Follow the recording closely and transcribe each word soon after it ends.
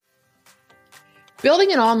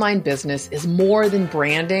Building an online business is more than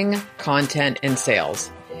branding, content, and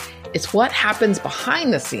sales. It's what happens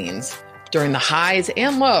behind the scenes during the highs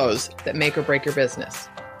and lows that make or break your business.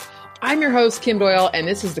 I'm your host, Kim Doyle, and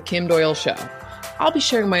this is The Kim Doyle Show. I'll be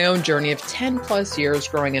sharing my own journey of 10 plus years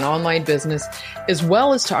growing an online business, as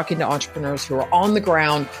well as talking to entrepreneurs who are on the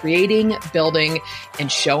ground, creating, building,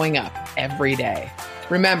 and showing up every day.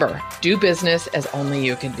 Remember, do business as only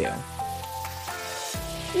you can do.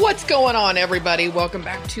 What's going on, everybody? Welcome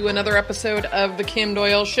back to another episode of The Kim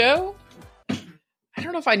Doyle Show. I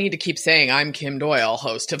don't know if I need to keep saying I'm Kim Doyle,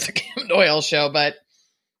 host of The Kim Doyle Show, but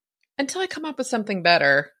until I come up with something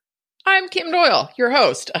better, I'm Kim Doyle, your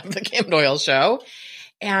host of The Kim Doyle Show.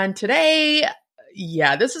 And today,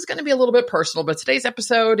 this is going to be a little bit personal, but today's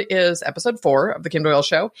episode is episode 4 of The Kim Doyle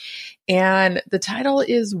Show. And the title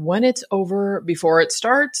is When It's Over Before It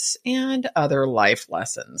Starts and Other Life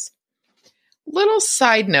Lessons. Little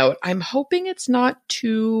side note, I'm hoping it's not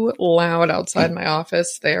too loud outside my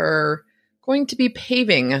office. They're going to be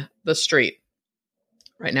paving the street.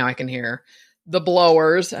 Right now I can hear the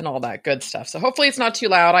blowers and all that good stuff. So hopefully it's not too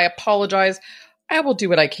loud. I apologize. I will do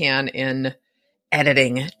what I can in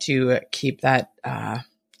editing to keep that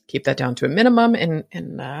down to a minimum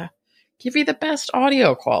and give you the best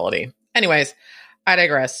audio quality. Anyways, I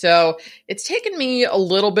digress. So it's taken me a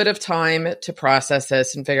little bit of time to process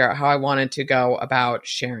this and figure out how I wanted to go about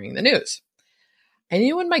sharing the news. I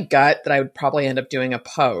knew in my gut that I would probably end up doing a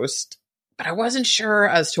post, but I wasn't sure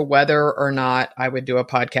as to whether or not I would do a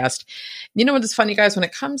podcast. You know what's funny, guys? When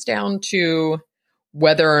it comes down to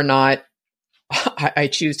whether or not I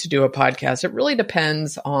choose to do a podcast, it really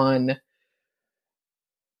depends on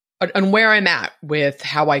where I'm at with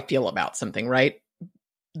how I feel about something, right?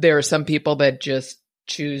 There are some people that just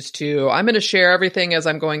choose to, I'm going to share everything as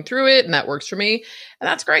I'm going through it, and that works for me. And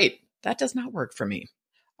that's great. That does not work for me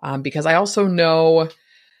because I also know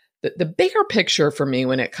that the bigger picture for me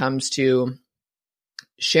when it comes to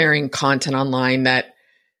sharing content online that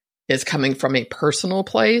is coming from a personal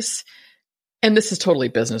place, and this is totally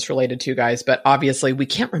business related too, guys, but obviously we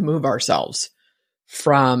can't remove ourselves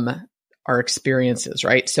from our experiences,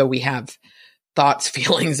 right? So we have thoughts,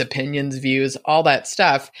 feelings, opinions, views, all that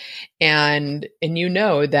stuff. And you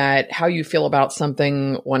know that how you feel about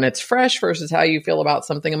something when it's fresh versus how you feel about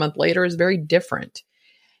something a month later is very different.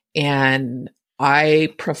 And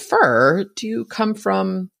I prefer to come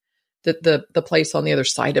from the place on the other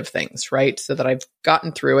side of things, right? So that I've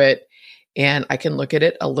gotten through it and I can look at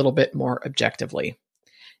it a little bit more objectively.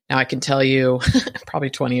 Now I can tell you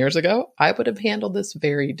probably 20 years ago, I would have handled this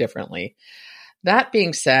very differently. That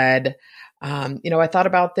being said, I thought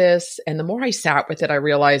about this, and the more I sat with it, I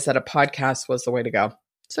realized that a podcast was the way to go.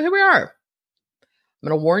 So here we are. I'm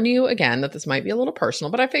going to warn you again that this might be a little personal,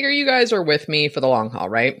 but I figure you guys are with me for the long haul,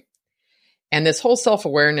 right? And this whole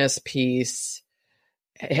self-awareness piece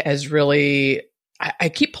has really, I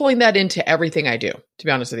keep pulling that into everything I do, to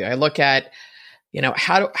be honest with you. I look at,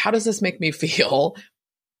 how does this make me feel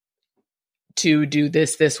to do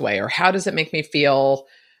this way? Or how does it make me feel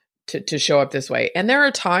to show up this way? And there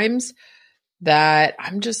are times that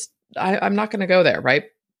I'm not going to go there, right?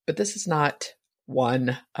 But this is not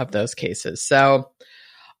one of those cases. So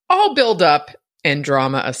all build up and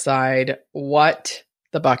drama aside, what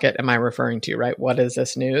the bucket am I referring to, right? What is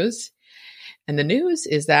this news? And the news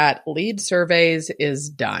is that lead surveys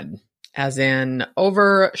is done, as in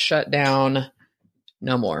over, shut down,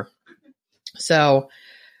 no more. So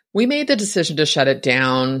we made the decision to shut it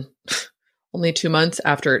down only 2 months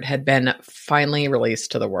after it had been finally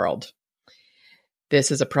released to the world. This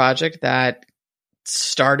is a project that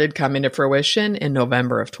started coming to fruition in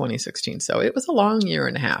November of 2016. So it was a long year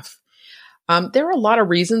and a half. There are a lot of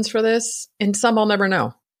reasons for this, and some I'll never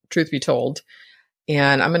know, truth be told.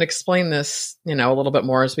 And I'm going to explain this, a little bit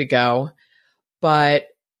more as we go. But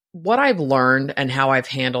what I've learned and how I've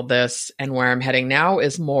handled this and where I'm heading now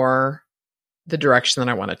is more the direction that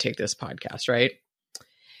I want to take this podcast, right?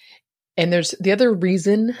 And there's the other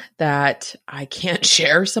reason that I can't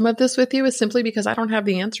share some of this with you is simply because I don't have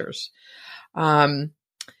the answers.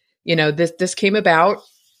 This came about,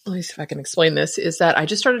 let me see if I can explain this, is that I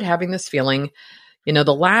just started having this feeling,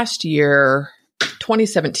 the last year,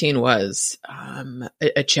 2017 was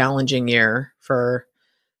a challenging year for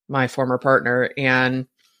my former partner. And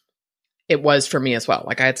it was for me as well.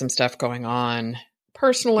 Like I had some stuff going on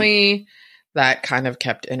personally that kind of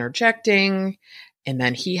kept interjecting. And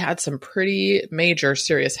then he had some pretty major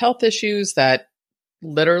serious health issues that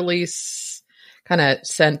literally kind of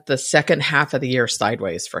sent the second half of the year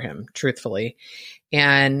sideways for him, truthfully.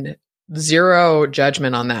 And zero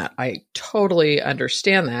judgment on that. I totally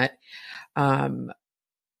understand that.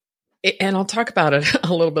 and I'll talk about it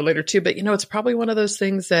a little bit later too, but it's probably one of those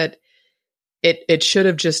things that it should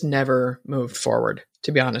have just never moved forward,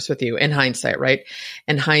 to be honest with you, in hindsight, right?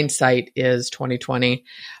 And hindsight is 2020.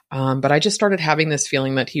 But I just started having this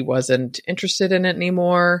feeling that he wasn't interested in it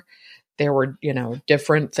anymore. There were,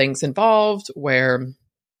 different things involved where,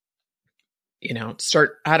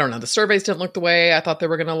 I don't know, the surveys didn't look the way I thought they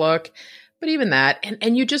were going to look, but even that,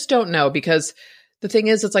 and you just don't know, because the thing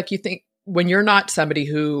is, it's like, you think when you're not somebody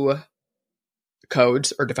who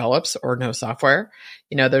codes or develops or knows software,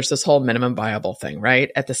 there's this whole minimum viable thing,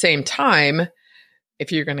 right? At the same time,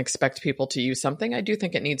 if you're going to expect people to use something, I do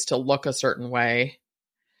think it needs to look a certain way.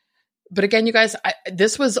 But again, you guys,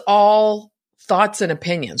 this was all thoughts and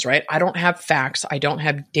opinions, right? I don't have facts. I don't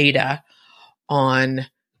have data on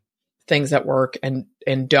things that work and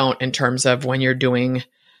don't, in terms of when you're doing,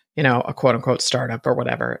 a quote unquote startup or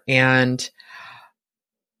whatever. And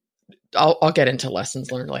I'll get into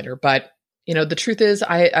lessons learned later. But, the truth is,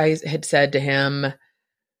 I had said to him,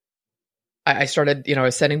 I started, I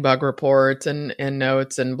was sending bug reports and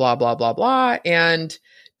notes and blah, blah, blah, blah. And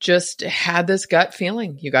just had this gut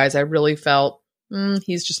feeling, you guys. I really felt,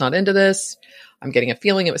 he's just not into this. I'm getting a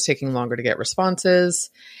feeling it was taking longer to get responses.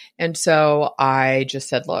 And so I just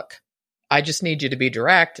said, look, I just need you to be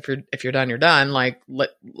direct. If you're done, you're done.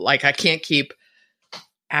 Like I can't keep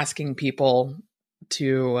asking people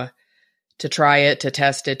to try it, to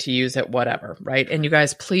test it, to use it, whatever. Right. And you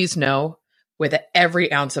guys, please know with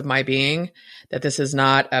every ounce of my being that this is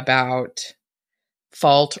not about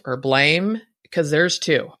fault or blame, because there's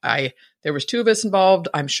two. There was two of us involved.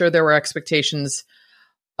 I'm sure there were expectations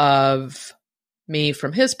of me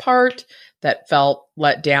from his part that felt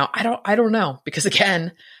let down. I don't know, because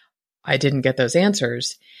again, I didn't get those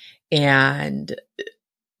answers. And,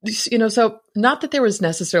 so not that there was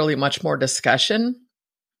necessarily much more discussion.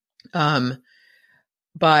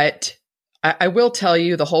 But I will tell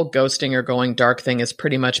you, the whole ghosting or going dark thing is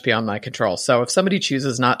pretty much beyond my control. So if somebody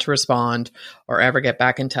chooses not to respond or ever get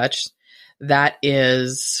back in touch,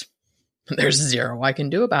 there's zero I can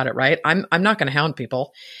do about it, right? I'm not going to hound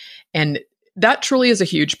people. And that truly is a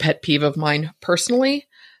huge pet peeve of mine personally,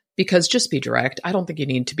 because just be direct. I don't think you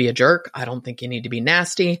need to be a jerk. I don't think you need to be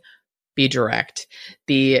nasty. Be direct.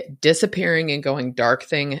 The disappearing and going dark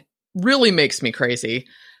thing really makes me crazy.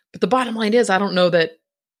 But the bottom line is, I don't know that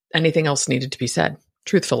anything else needed to be said,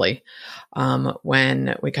 truthfully,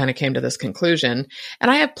 when we kind of came to this conclusion.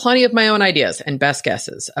 And I have plenty of my own ideas and best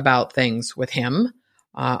guesses about things with him.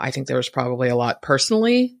 I think there was probably a lot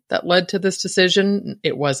personally that led to this decision.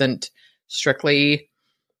 It wasn't strictly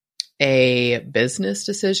a business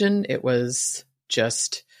decision. It was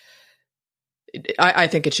just, I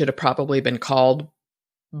think it should have probably been called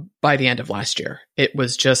by the end of last year. It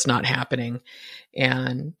was just not happening.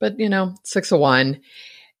 But 6 of 1.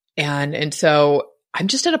 And so I'm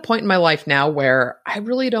just at a point in my life now where I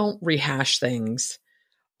really don't rehash things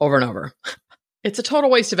over and over. It's a total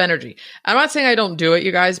waste of energy. I'm not saying I don't do it,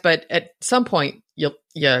 you guys, but at some point you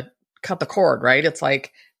cut the cord, right? It's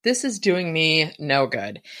like, this is doing me no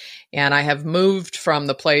good. And I have moved from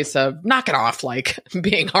the place of knock it off, like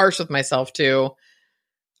being harsh with myself, to,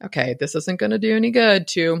 okay, this isn't going to do any good,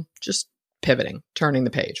 to just pivoting, turning the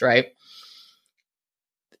page, right?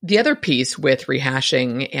 The other piece with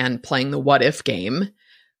rehashing and playing the what if game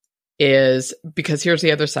is, because here's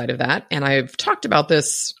the other side of that. And I've talked about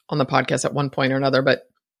this on the podcast at one point or another, but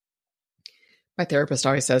my therapist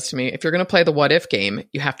always says to me, if you're going to play the what if game,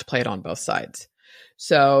 you have to play it on both sides.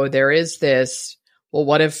 So there is this, well,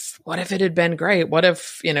 what if it had been great? What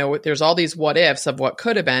if, there's all these what ifs of what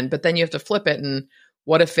could have been, but then you have to flip it. And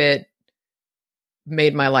what if it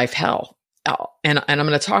made my life hell? And I'm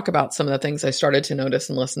going to talk about some of the things I started to notice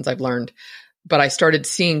and lessons I've learned, but I started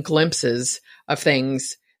seeing glimpses of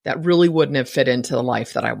things that really wouldn't have fit into the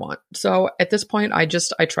life that I want. So at this point, I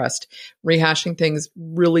trust rehashing things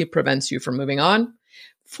really prevents you from moving on.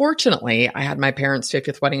 Fortunately, I had my parents'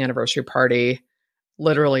 50th wedding anniversary party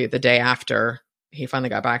literally the day after he finally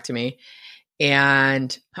got back to me.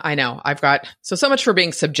 And I know I've got, so much for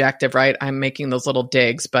being subjective, right? I'm making those little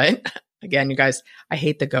digs, but again, you guys, I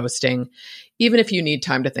hate the ghosting. Even if you need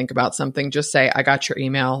time to think about something, just say, I got your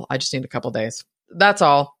email. I just need a couple days. That's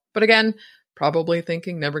all. But again, probably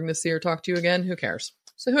thinking never going to see or talk to you again. Who cares?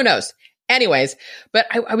 So who knows? Anyways, but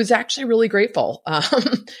I was actually really grateful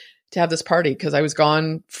to have this party, because I was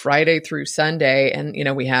gone Friday through Sunday, and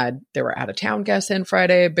there were out of town guests in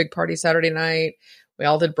Friday, big party Saturday night. We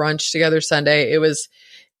all did brunch together Sunday. It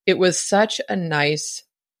was such a nice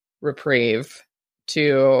reprieve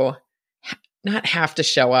to not have to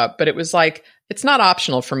show up, but it was like, it's not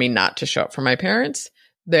optional for me not to show up for my parents.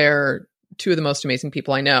 They're two of the most amazing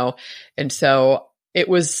people I know. And so it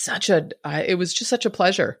was just such a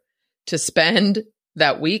pleasure to spend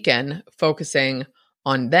that weekend focusing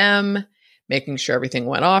on them, making sure everything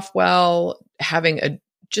went off well, having a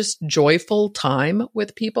just joyful time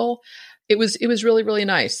with people. It was really, really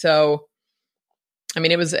nice. So, I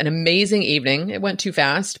mean, it was an amazing evening. It went too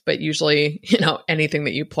fast, but usually, anything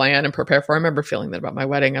that you plan and prepare for, I remember feeling that about my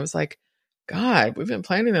wedding. I was like, God, we've been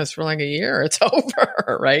planning this for like a year. It's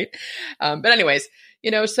over. Right. But anyways,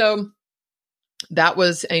 so that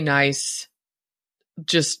was a nice,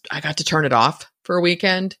 I got to turn it off for a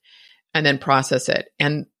weekend and then process it.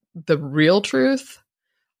 And the real truth,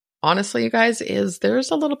 honestly, you guys, is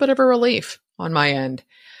there's a little bit of a relief on my end.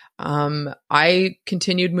 I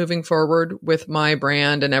continued moving forward with my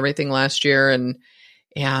brand and everything last year, and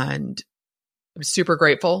I'm super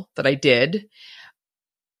grateful that I did.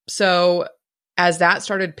 So as that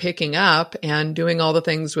started picking up and doing all the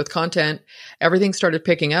things with content, everything started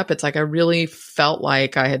picking up. It's like I really felt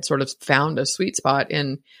like I had sort of found a sweet spot,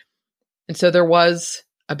 and so there was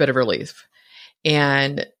a bit of relief.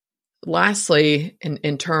 And lastly,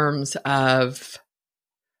 in terms of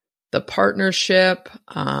the partnership,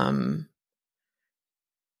 I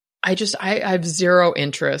have zero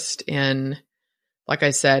interest in, like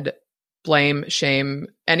I said, blame, shame,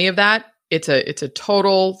 any of that. It's a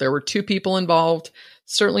total, there were two people involved,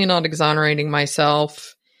 certainly not exonerating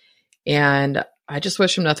myself. And I just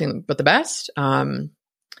wish him nothing but the best. It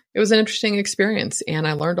was an interesting experience and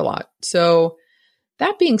I learned a lot. So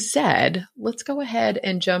that being said, let's go ahead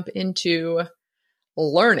and jump into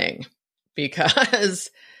learning, because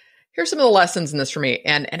here's some of the lessons in this for me.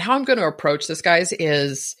 And how I'm going to approach this, guys,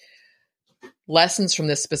 is lessons from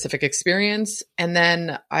this specific experience. And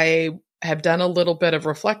then I have done a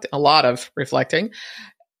lot of reflecting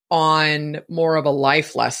on more of a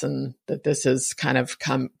life lesson that this has kind of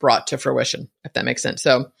brought to fruition, if that makes sense.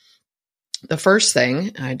 So the first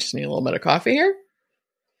thing, I just need a little bit of coffee here.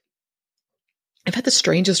 I've had the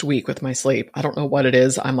strangest week with my sleep. I don't know what it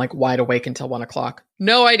is. I'm like wide awake until 1:00.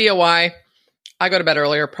 No idea why. I go to bed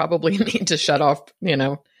earlier, probably need to shut off,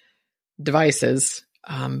 devices,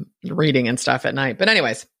 reading and stuff at night. But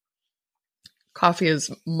anyways, coffee is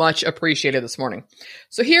much appreciated this morning.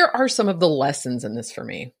 So here are some of the lessons in this for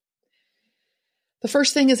me. The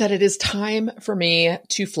first thing is that it is time for me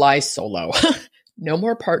to fly solo. No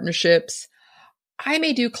more partnerships. I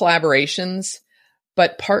may do collaborations,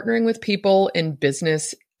 but partnering with people in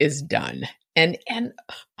business is done. And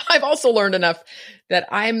I've also learned enough that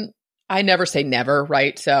I never say never,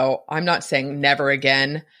 right? So I'm not saying never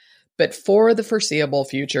again, but for the foreseeable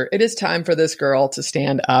future, it is time for this girl to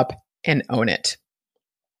stand up and own it.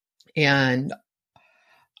 And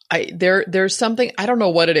there's something, I don't know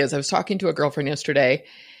what it is. I was talking to a girlfriend yesterday.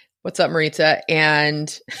 What's up, Maritza?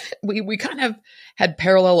 And we kind of had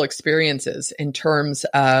parallel experiences in terms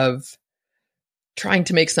of trying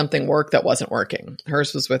to make something work that wasn't working.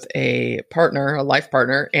 Hers was with a partner, a life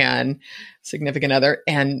partner and significant other.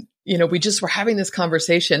 And, we just were having this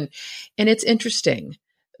conversation, and it's interesting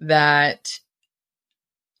that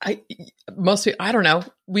I don't know,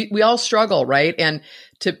 we all struggle, right? And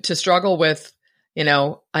to struggle with,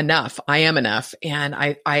 enough, I am enough. And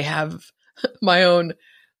I have my own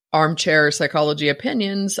armchair psychology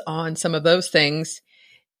opinions on some of those things.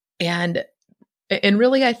 And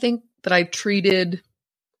really, I think that I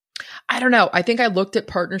think I looked at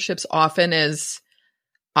partnerships often as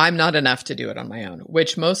I'm not enough to do it on my own,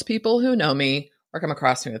 which most people who know me or come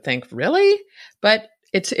across me would think, really? But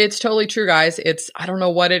it's totally true, guys. I don't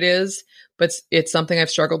know what it is, but it's something I've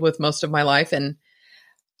struggled with most of my life, and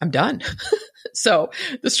I'm done. So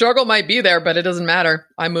the struggle might be there, but it doesn't matter.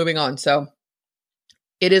 I'm moving on. So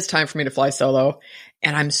it is time for me to fly solo,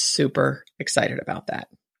 and I'm super excited about that.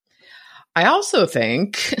 I also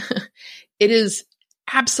think it is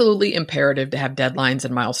absolutely imperative to have deadlines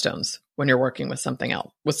and milestones when you're working with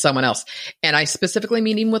someone else. And I specifically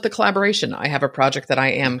mean even with the collaboration. I have a project that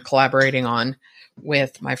I am collaborating on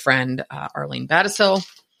with my friend, Arlene Badisil,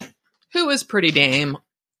 who is pretty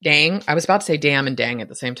dang. I was about to say damn and dang at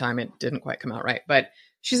the same time. It didn't quite come out right, but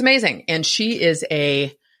she's amazing. And she is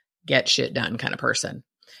a get shit done kind of person.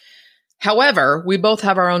 However, we both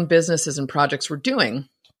have our own businesses and projects we're doing.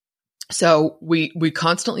 So we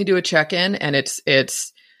constantly do a check-in, and it's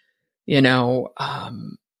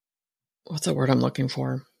what's the word I'm looking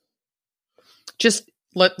for? Just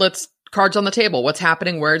let's cards on the table. What's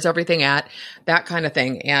happening? Where's everything at? That kind of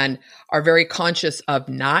thing. And are very conscious of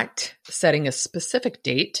not setting a specific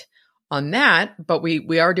date on that, but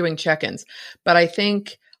we are doing check-ins. But I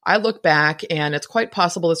think I look back, and it's quite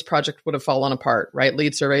possible this project would have fallen apart, right?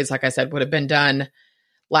 Lead surveys, like I said, would have been done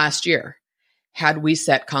last year. had we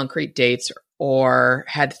set concrete dates or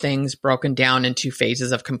had things broken down into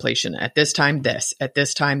phases of completion. At this time, this. At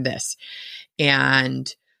this time, this.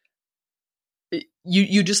 And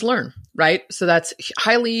you just learn, right? So that's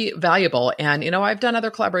highly valuable. And, I've done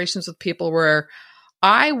other collaborations with people where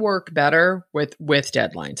I work better with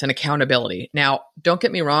deadlines and accountability. Now, don't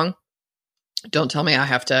get me wrong. Don't tell me I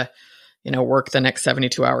have to, work the next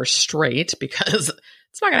 72 hours straight, because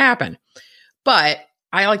it's not going to happen. But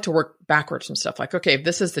I like to work backwards from stuff like, okay, if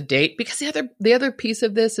this is the date, because the other piece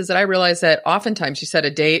of this is that I realize that oftentimes you set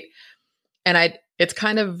a date, and it's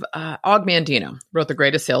kind of, Og Mandino wrote The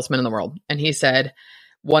Greatest Salesman in the World. And he said,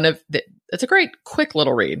 it's a great quick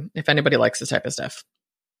little read if anybody likes this type of stuff.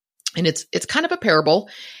 And it's kind of a parable,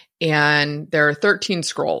 and there are 13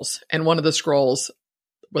 scrolls, and one of the scrolls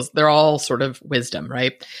they're all sort of wisdom,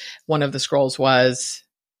 right? One of the scrolls was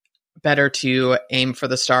better to aim for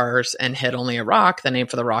the stars and hit only a rock than aim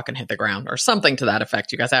for the rock and hit the ground, or something to that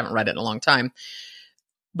effect. You guys haven't read it in a long time.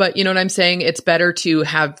 But you know what I'm saying? It's better to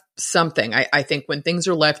have something. I think when things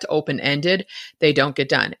are left open-ended, they don't get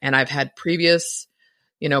done. And I've had previous,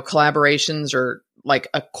 collaborations or like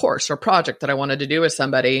a course or project that I wanted to do with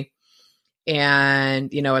somebody. And,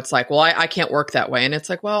 it's like, well, I can't work that way. And it's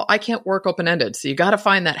like, well, I can't work open-ended. So you got to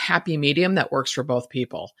find that happy medium that works for both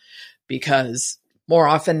people, because more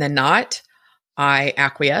often than not, I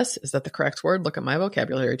acquiesce. Is that the correct word? Look at my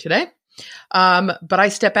vocabulary today. But I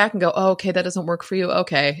step back and go, oh, okay, that doesn't work for you.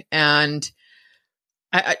 Okay. And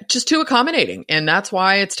I just too accommodating. And that's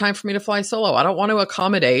why it's time for me to fly solo. I don't want to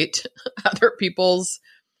accommodate other people's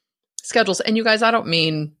schedules. And you guys, I don't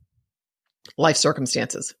mean life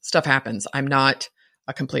circumstances. Stuff happens. I'm not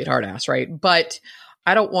a complete hard ass, right? But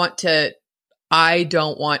I don't want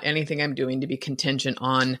anything I'm doing to be contingent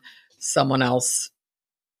on someone else,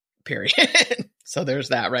 period. So there's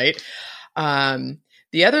that, right?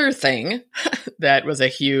 The other thing that was a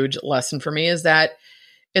huge lesson for me is that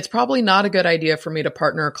it's probably not a good idea for me to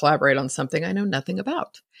partner or collaborate on something I know nothing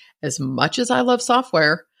about. As much as I love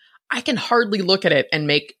software, I can hardly look at it and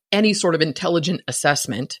make any sort of intelligent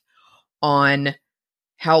assessment on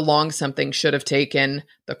how long something should have taken,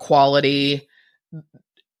 the quality,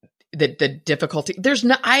 the difficulty.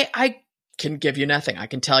 I can give you nothing. I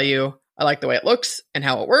can tell you I like the way it looks and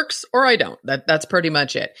how it works, or I don't. That's pretty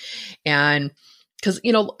much it. And because,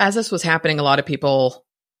 as this was happening, a lot of people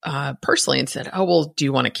personally and said, oh, well, do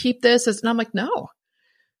you want to keep this? And I'm like, no.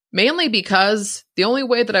 Mainly because the only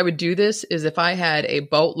way that I would do this is if I had a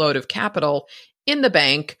boatload of capital in the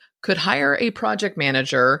bank, could hire a project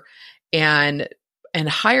manager and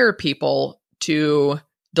hire people to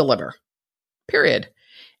deliver, period.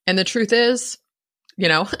 And the truth is,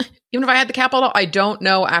 even if I had the capital, I don't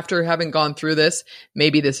know, after having gone through this,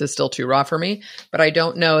 maybe this is still too raw for me, but I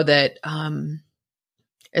don't know that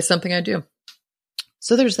it's something I do.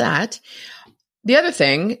 So there's that. The other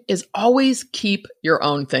thing is always keep your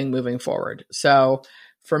own thing moving forward. So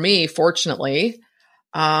for me, fortunately,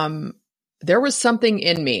 there was something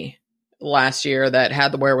in me last year that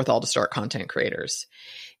had the wherewithal to start Content Creators.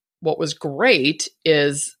 What was great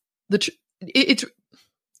is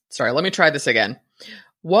sorry, let me try this again.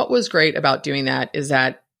 What was great about doing that is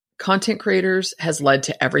that Content Creators has led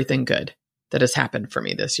to everything good that has happened for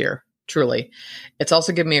me this year. Truly. It's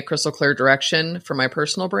also given me a crystal clear direction for my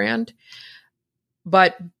personal brand.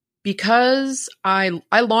 But because I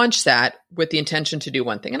launched that with the intention to do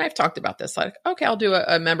one thing, and I've talked about this, like, okay, I'll do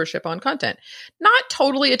a membership on content. Not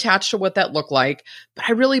totally attached to what that looked like, but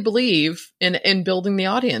I really believe in building the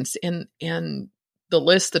audience and the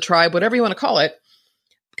list, the tribe, whatever you want to call it.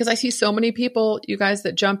 Because I see so many people, you guys,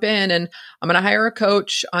 that jump in and I'm going to hire a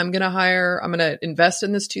coach. I'm going to invest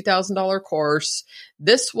in this $2,000 course.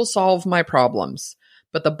 This will solve my problems.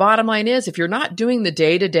 But the bottom line is, if you're not doing the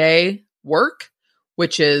day-to-day work,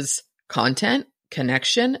 which is content,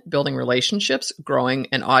 connection, building relationships, growing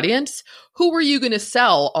an audience, who are you going to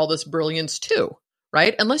sell all this brilliance to,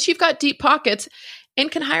 right? Unless you've got deep pockets and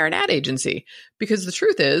can hire an ad agency. Because the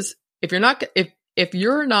truth is, if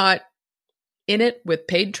you're not in it with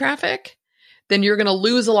paid traffic, then you're going to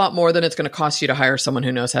lose a lot more than it's going to cost you to hire someone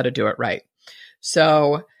who knows how to do it right.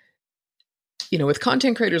 So, with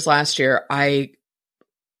Content Creators last year,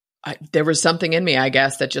 there was something in me, I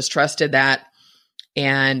guess, that just trusted that.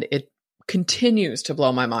 And it continues to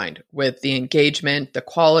blow my mind with the engagement, the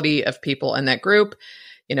quality of people in that group.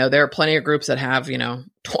 There are plenty of groups that have,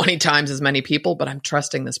 20 times as many people, but I'm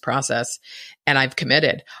trusting this process and I've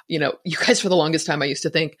committed. You guys, for the longest time, I used to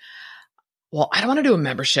think, well, I don't want to do a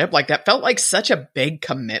membership. Like, that felt like such a big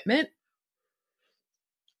commitment.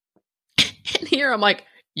 And here I'm like,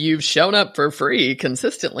 you've shown up for free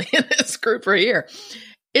consistently in this group for a year.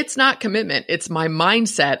 It's not commitment. It's my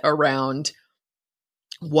mindset around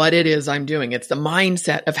what it is I'm doing. It's the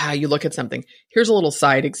mindset of how you look at something. Here's a little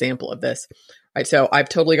side example of this. All right. So I've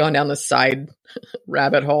totally gone down this side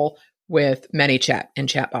rabbit hole with ManyChat and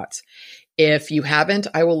chatbots. If you haven't,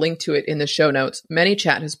 I will link to it in the show notes.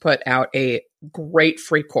 ManyChat has put out a great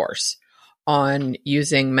free course on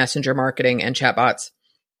using messenger marketing and chatbots.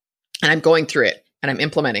 And I'm going through it and I'm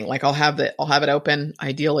implementing. Like I'll have it open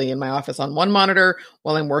ideally in my office on one monitor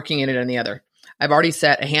while I'm working in it on the other. I've already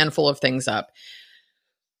set a handful of things up.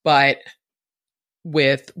 But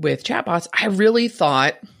with chatbots, I really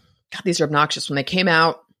thought, God, these are obnoxious. When they came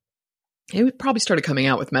out, it probably started coming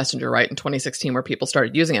out with Messenger, right? In 2016, where people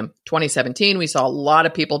started using them. 2017, we saw a lot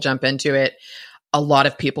of people jump into it. A lot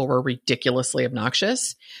of people were ridiculously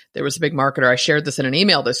obnoxious. There was a big marketer. I shared this in an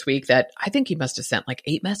email this week that I think he must have sent like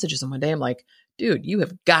 8 messages in one day. I'm like, dude, you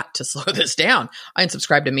have got to slow this down. I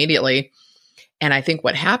unsubscribed immediately. And I think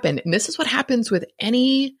what happened, and this is what happens with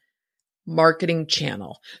any marketing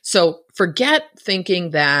channel. So forget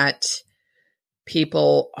thinking that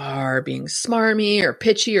people are being smarmy or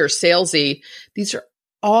pitchy or salesy. These are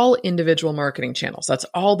all individual marketing channels. That's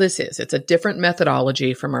all this is. It's a different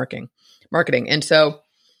methodology for marketing. And so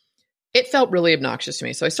it felt really obnoxious to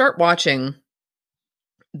me. So I start watching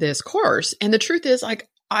this course. And the truth is, like,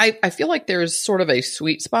 I feel like there's sort of a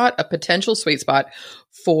sweet spot, a potential sweet spot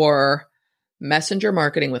for messenger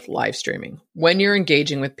marketing with live streaming. When you're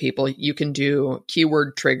engaging with people, you can do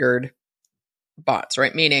keyword triggered bots,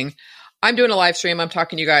 right? Meaning I'm doing a live stream. I'm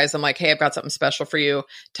talking to you guys. I'm like, hey, I've got something special for you.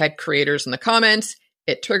 Type creators in the comments.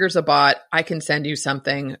 It triggers a bot. I can send you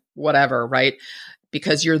something, whatever, right?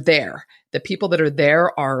 Because you're there. The people that are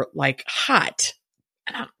there are like hot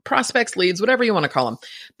prospects, leads, whatever you want to call them.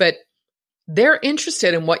 But they're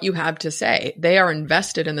interested in what you have to say. They are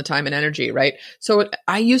invested in the time and energy, right? So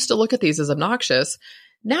I used to look at these as obnoxious.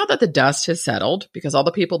 Now that the dust has settled, because all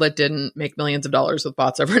the people that didn't make millions of dollars with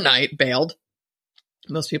bots overnight bailed,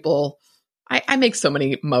 most people, I make so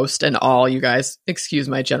many, most and all, you guys, excuse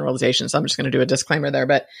my generalization. So I'm just going to do a disclaimer there,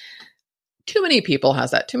 but too many people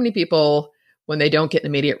has that. Too many people, when they don't get an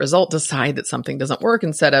immediate result, decide that something doesn't work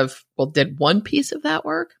instead of, well, did one piece of that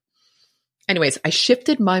work? Anyways, I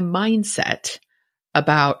shifted my mindset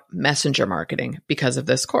about messenger marketing because of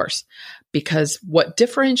this course. Because what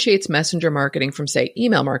differentiates messenger marketing from, say,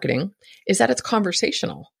 email marketing is that it's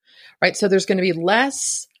conversational, right? So there's going to be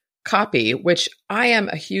less copy, which I am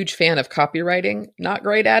a huge fan of copywriting. Not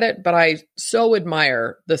great at it, but I so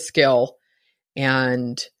admire the skill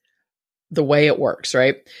and the way it works,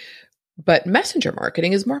 right? But messenger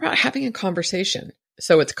marketing is more about having a conversation.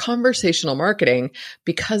 So it's conversational marketing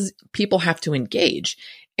because people have to engage.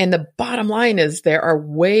 And the bottom line is there are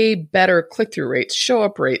way better click-through rates,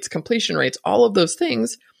 show-up rates, completion rates, all of those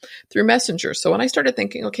things through Messenger. So when I started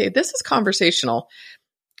thinking, okay, this is conversational,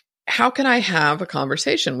 how can I have a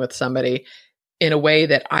conversation with somebody in a way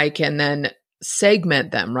that I can then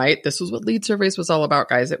segment them, right? This was what lead surveys was all about,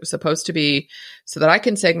 guys. It was supposed to be so that I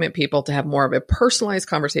can segment people to have more of a personalized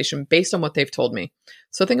conversation based on what they've told me.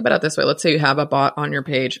 So think about it this way. Let's say you have a bot on your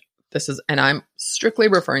page. And I'm strictly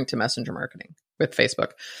referring to messenger marketing with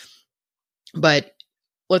Facebook. But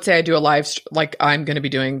let's say I do a live, like I'm going to be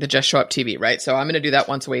doing the Just Show Up TV, right? So I'm going to do that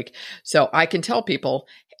once a week. So I can tell people,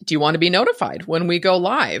 do you want to be notified when we go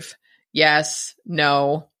live? Yes,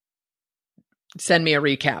 no, send me a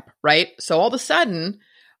recap, right? So all of a sudden,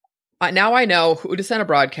 now I know who to send a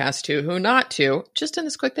broadcast to, who not to, just in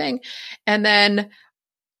this quick thing. And then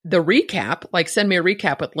the recap, like send me a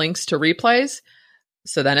recap with links to replays.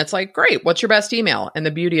 So then it's like, great, what's your best email? And the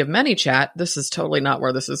beauty of ManyChat, this is totally not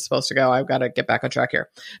where this is supposed to go. I've got to get back on track here.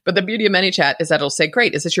 But the beauty of ManyChat is that it'll say,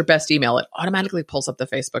 great, is this your best email? It automatically pulls up the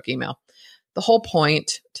Facebook email. The whole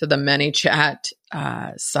point to the ManyChat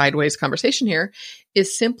sideways conversation here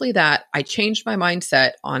is simply that I changed my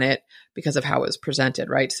mindset on it because of how it was presented,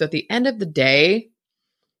 right? So at the end of the day,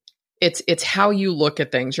 it's how you look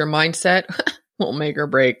at things. Your mindset will make or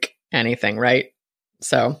break anything, right?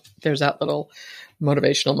 So there's that little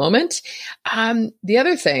motivational moment. The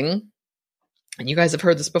other thing, and you guys have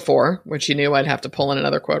heard this before, which you knew I'd have to pull in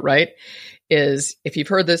another quote, right? Is if you've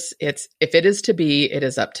heard this, it's, if it is to be, it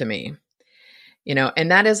is up to me. You know, and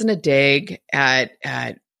that isn't a dig at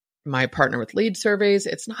my partner with lead surveys.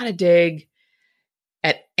 It's not a dig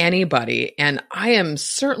at anybody. And I am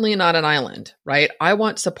certainly not an island, right? I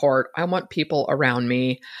want support. I want people around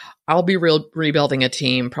me. I'll be rebuilding a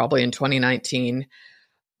team probably in 2019.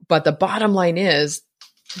 But the bottom line is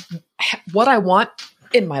what I want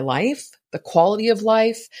in my life, the quality of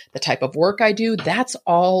life, the type of work I do, that's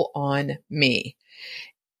all on me.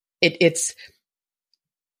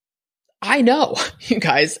 I know, you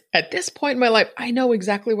guys, at this point in my life, I know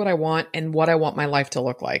exactly what I want and what I want my life to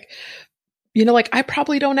look like. Like I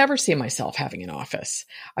probably don't ever see myself having an office.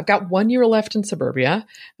 I've got 1 year left in suburbia,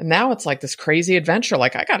 and now it's like this crazy adventure.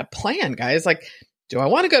 Like I got a plan, guys. Like, do I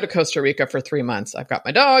want to go to Costa Rica for 3 months? I've got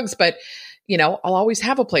my dogs, but I'll always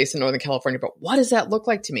have a place in Northern California. But what does that look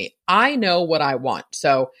like to me? I know what I want.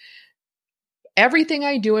 So everything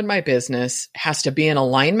I do in my business has to be in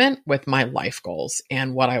alignment with my life goals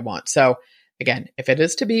and what I want. So again, if it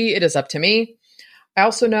is to be, it is up to me. I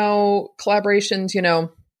also know collaborations,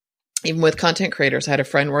 even with content creators. I had a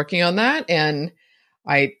friend working on that, and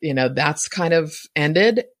that's kind of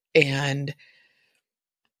ended, and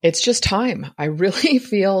it's just time. I really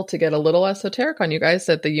feel, to get a little esoteric on you guys,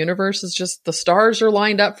 that the universe is just, the stars are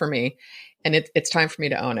lined up for me, and it's time for me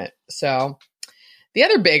to own it. So the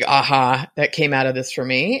other big aha that came out of this for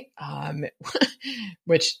me,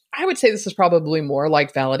 which I would say this is probably more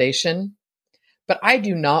like validation, but I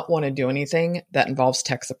do not want to do anything that involves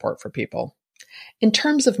tech support for people. In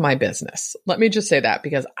terms of my business, let me just say that,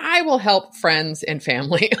 because I will help friends and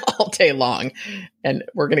family all day long. And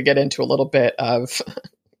we're going to get into a little bit of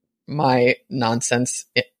my nonsense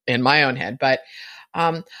in my own head. But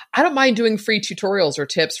I don't mind doing free tutorials or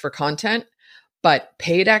tips for content, but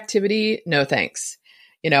paid activity, no thanks.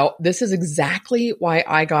 This is exactly why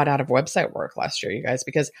I got out of website work last year, you guys,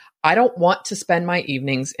 because I don't want to spend my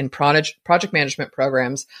evenings in project management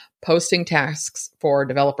programs, posting tasks for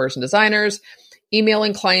developers and designers,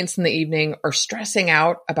 emailing clients in the evening, or stressing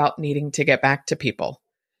out about needing to get back to people.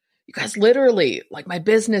 You guys, literally, like my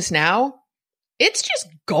business now, it's just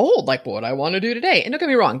gold, like what I want to do today. And don't get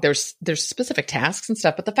me wrong, there's specific tasks and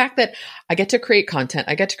stuff, but the fact that I get to create content,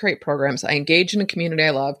 I get to create programs, I engage in a community I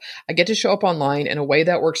love, I get to show up online in a way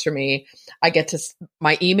that works for me.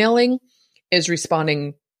 My emailing is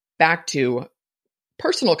responding back to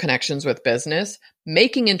personal connections with business,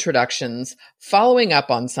 making introductions, following up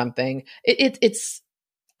on something.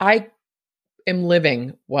 I am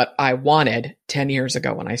living what I wanted 10 years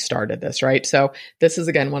ago when I started this, right? So this is,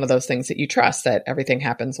 again, one of those things that you trust that everything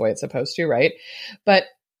happens the way it's supposed to, right? But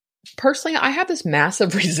personally, I have this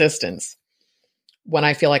massive resistance when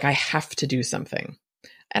I feel like I have to do something.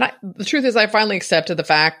 And the truth is, I finally accepted the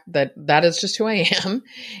fact that that is just who I am.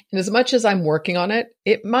 And as much as I'm working on it,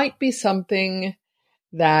 it might be something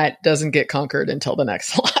that doesn't get conquered until the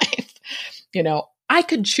next life. I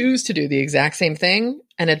could choose to do the exact same thing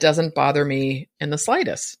and it doesn't bother me in the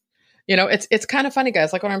slightest. It's kind of funny,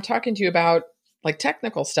 guys. Like when I'm talking to you about like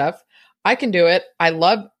technical stuff, I can do it. I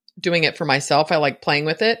love doing it for myself. I like playing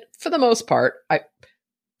with it for the most part. I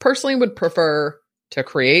personally would prefer to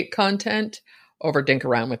create content over dink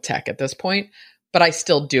around with tech at this point, but I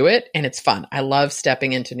still do it and it's fun. I love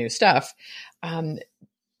stepping into new stuff.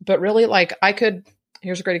 But really, like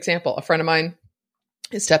here's a great example. A friend of mine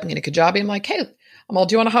is stepping into Kajabi. I'm like, hey, do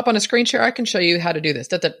you want to hop on a screen share? I can show you how to do this.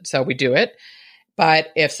 So we do it. But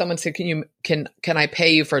if someone said, can I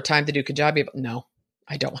pay you for time to do Kajabi? No,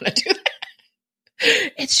 I don't want to do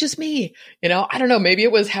that. It's just me. I don't know. Maybe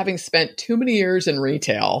it was having spent too many years in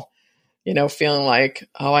retail, feeling like,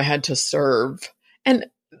 I had to serve. And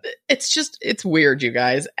it's weird, you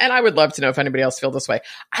guys. And I would love to know if anybody else feels this way.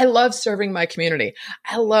 I love serving my community.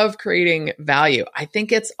 I love creating value. I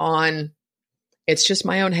think it's just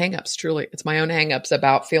my own hangups, truly. It's my own hangups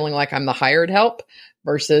about feeling like I'm the hired help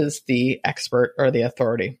versus the expert or the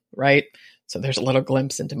authority, right? So there's a little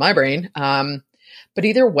glimpse into my brain. But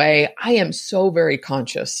either way, I am so very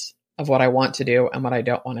conscious of what I want to do and what I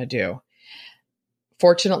don't want to do.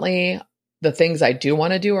 Fortunately, the things I do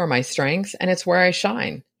want to do are my strengths, and it's where I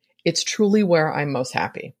shine. It's truly where I'm most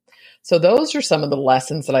happy. So those are some of the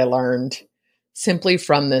lessons that I learned simply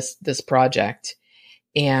from this project.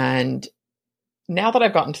 And now that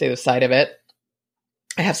I've gotten to the other side of it,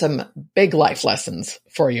 I have some big life lessons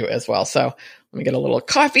for you as well. So let me get a little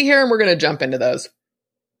coffee here and we're going to jump into those.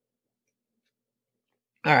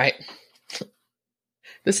 All right.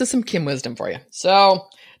 This is some Kim wisdom for you. So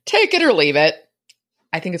take it or leave it.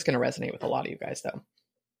 I think it's going to resonate with a lot of you guys though.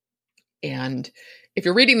 And if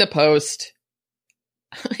you're reading the post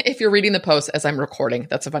as I'm recording,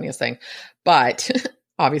 that's the funniest thing. But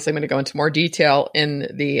obviously I'm going to go into more detail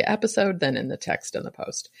in the episode than in the text in the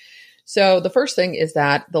post. So the first thing is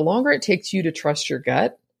that the longer it takes you to trust your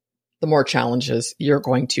gut, the more challenges you're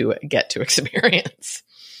going to get to experience,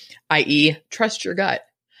 i.e. trust your gut.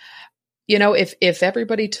 If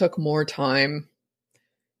everybody took more time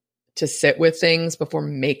to sit with things before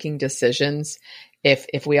making decisions,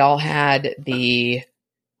 if we all had the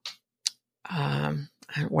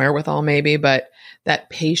wherewithal maybe, but that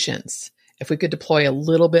patience, if we could deploy a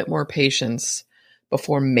little bit more patience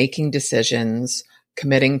before making decisions,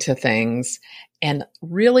 committing to things, and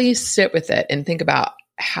really sit with it and think about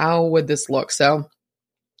how would this look? So,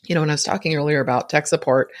 when I was talking earlier about tech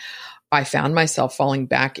support, I found myself falling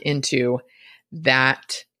back into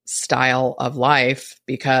that style of life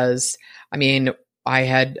because, I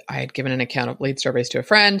had given an account of lead surveys to a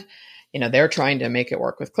friend. They're trying to make it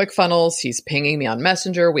work with ClickFunnels. He's pinging me on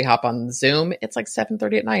Messenger. We hop on Zoom. It's like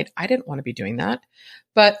 7:30 at night. I didn't want to be doing that,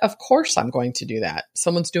 but of course I'm going to do that.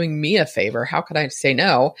 Someone's doing me a favor. How could I say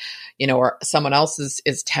no? Or someone else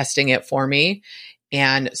is testing it for me.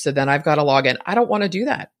 And so then I've got to log in. I don't want to do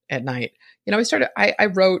that at night. I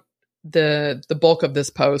wrote the bulk of this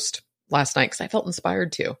post last night because I felt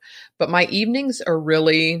inspired to, but my evenings are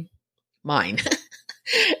really mine.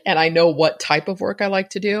 And I know what type of work I like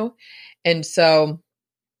to do. And so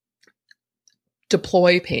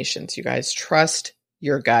deploy patience, you guys. Trust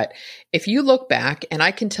your gut. If you look back, and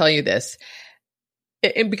I can tell you this,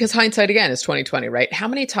 because hindsight again is 2020, right? How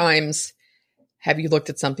many times have you looked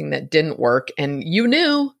at something that didn't work and you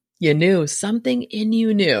knew something in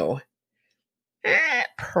you knew,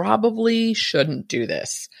 probably shouldn't do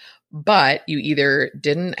this, but you either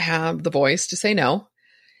didn't have the voice to say no.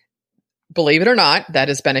 Believe it or not, that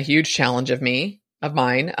has been a huge challenge of mine.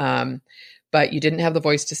 But you didn't have the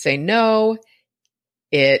voice to say no.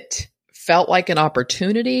 It felt like an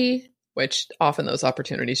opportunity, which often those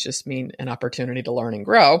opportunities just mean an opportunity to learn and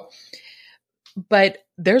grow. But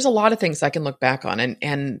there's a lot of things I can look back on,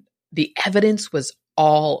 and the evidence was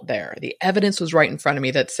all there. The evidence was right in front of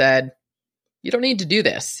me that said, you don't need to do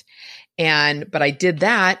this. But I did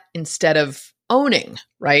that instead of owning,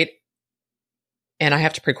 right? And I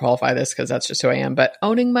have to pre-qualify this because that's just who I am, but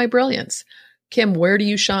owning my brilliance. Kim, where do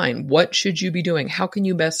you shine? What should you be doing? How can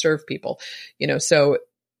you best serve people? So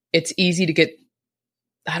it's easy to get,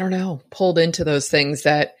 pulled into those things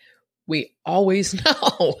that we always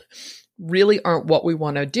know really aren't what we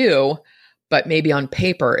want to do, but maybe on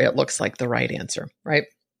paper, it looks like the right answer, right?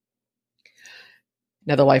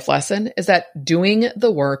 Another life lesson is that doing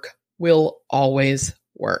the work will always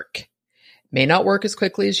work. May not work as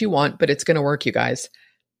quickly as you want, but it's going to work, you guys.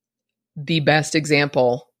 The best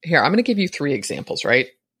example here, I'm going to give you 3 examples, right?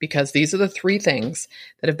 Because these are the 3 things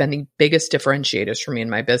that have been the biggest differentiators for me in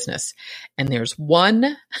my business. And there's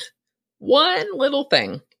one little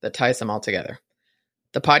thing that ties them all together.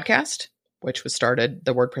 The podcast, which was started,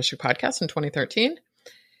 the WordPress podcast in 2013.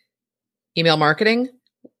 Email marketing.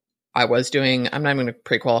 I'm not going to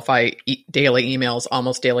pre-qualify daily emails,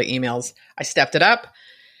 almost daily emails. I stepped it up.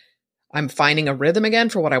 I'm finding a rhythm again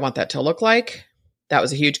for what I want that to look like. That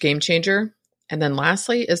was a huge game changer. And then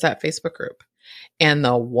lastly is that Facebook group. And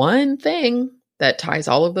the one thing that ties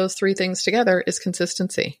all of those 3 things together is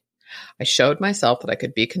consistency. I showed myself that I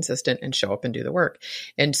could be consistent and show up and do the work.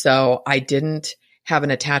 And so I didn't have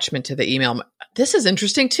an attachment to the email. This is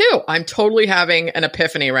interesting too. I'm totally having an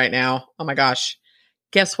epiphany right now. Oh my gosh.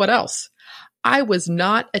 Guess what else? I was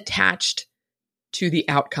not attached to the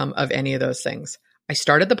outcome of any of those things. I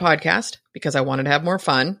started the podcast because I wanted to have more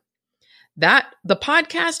fun. The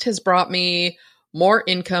podcast has brought me more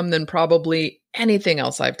income than probably anything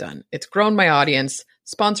else I've done. It's grown my audience,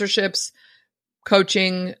 sponsorships,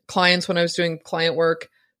 coaching, clients when I was doing client work,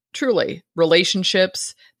 truly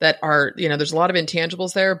relationships that are, there's a lot of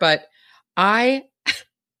intangibles there, but I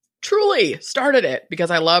truly started it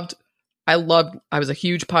because I was a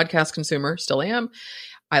huge podcast consumer, still am.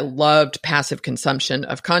 I loved passive consumption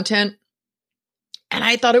of content. And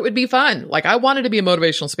I thought it would be fun. Like I wanted to be a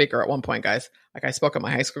motivational speaker at one point, guys. Like I spoke at my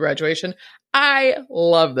high school graduation. I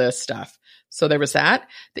love this stuff. So there was that.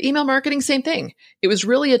 The email marketing, same thing. It was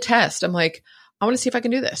really a test. I'm like, I want to see if I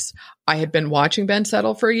can do this. I had been watching Ben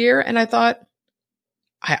Settle for a year and I thought,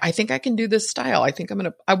 I think I can do this style.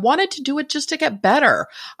 I wanted to do it just to get better.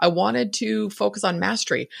 I wanted to focus on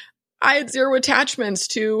mastery. I had 0 attachments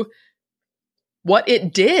to what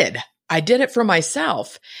it did. I did it for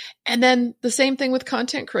myself. And then the same thing with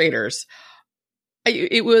content creators.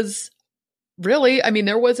 It was really,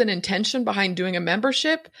 there was an intention behind doing a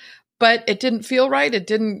membership, but it didn't feel right.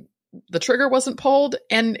 The trigger wasn't pulled.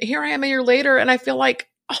 And here I am a year later, and I feel like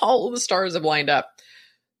all of the stars have lined up.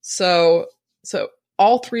 So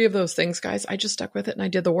all 3 of those things, guys, I just stuck with it and I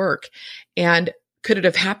did the work. And could it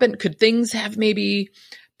have happened? Could things have maybe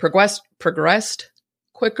progressed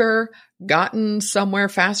quicker, gotten somewhere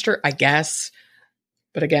faster? I guess.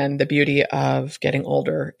 But again, the beauty of getting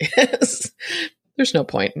older is there's no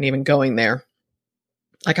point in even going there.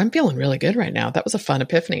 Like I'm feeling really good right now. That was a fun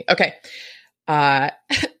epiphany. Okay. The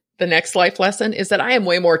next life lesson is that I am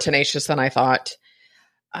way more tenacious than I thought.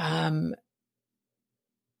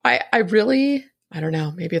 I don't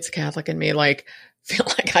know, maybe it's Catholic in me. Like feel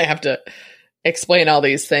like I have to explain all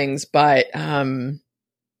these things, but I've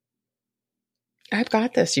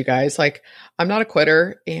got this, you guys. Like, I'm not a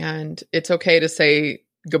quitter, and it's okay to say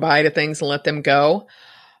goodbye to things and let them go.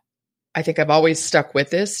 I think I've always stuck with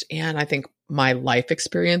this, and I think my life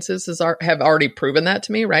experiences have already proven that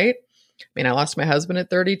to me, right? I mean, I lost my husband at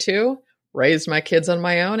 32, raised my kids on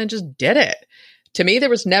my own, and just did it. To me, there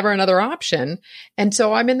was never another option. And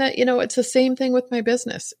so I'm in that, it's the same thing with my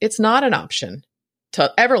business. It's not an option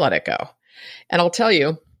to ever let it go. And I'll tell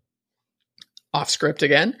you, off script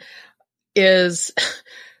again, is,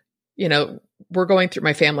 we're going through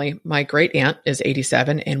my family. My great aunt is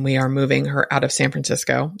 87, and we are moving her out of San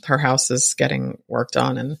Francisco. Her house is getting worked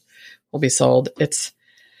on and will be sold. It's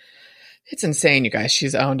insane, you guys.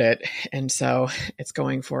 She's owned it. And so it's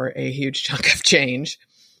going for a huge chunk of change,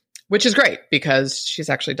 which is great because she's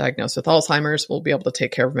actually diagnosed with Alzheimer's. We'll be able to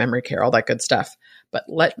take care of memory care, all that good stuff. But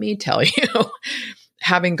let me tell you,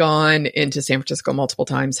 having gone into San Francisco multiple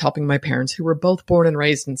times, helping my parents who were both born and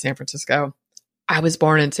raised in San Francisco. I was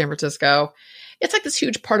born in San Francisco. It's like this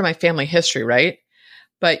huge part of my family history, right?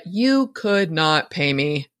 But you could not pay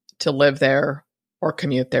me to live there or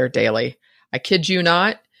commute there daily. I kid you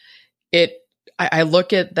not. I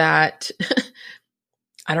look at that.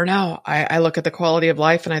 I don't know. I look at the quality of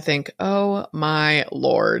life and I think, oh my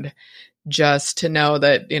Lord, just to know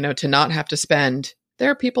that, to not have to spend, there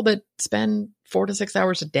are people that spend 4 to 6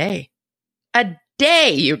 hours a day,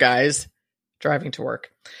 you guys, driving to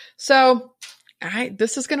work. So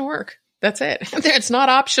this is going to work. That's it. It's not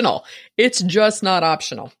optional. It's just not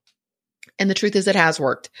optional. And the truth is it has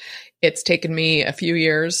worked. It's taken me a few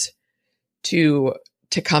years to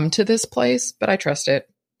come to this place, but I trust it.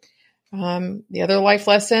 The other life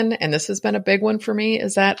lesson, and this has been a big one for me,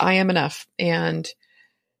 is that I am enough. And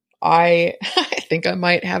I think I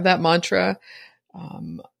might have that mantra,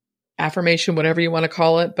 affirmation, whatever you want to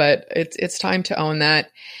call it, but it's time to own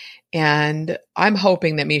that. And I'm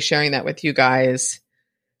hoping that me sharing that with you guys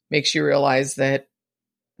makes you realize that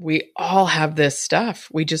we all have this stuff.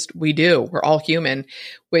 We do. We're all human,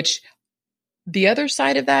 which the other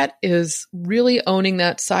side of that is really owning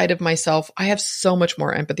that side of myself. I have so much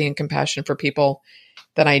more empathy and compassion for people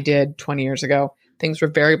than I did 20 years ago. Things were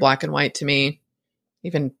very black and white to me.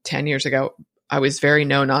 Even 10 years ago, I was very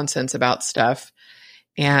no nonsense about stuff.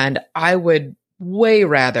 And I would way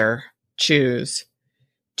rather choose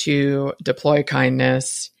to deploy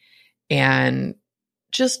kindness and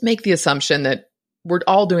just make the assumption that we're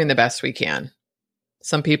all doing the best we can.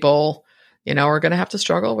 Some people, are going to have to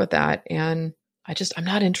struggle with that. And I'm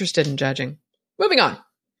not interested in judging. Moving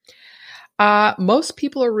on. Most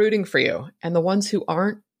people are rooting for you, and the ones who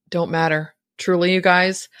aren't don't matter. Truly, you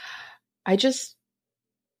guys, I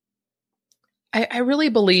really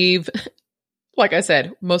believe, like I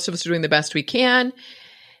said, most of us are doing the best we can.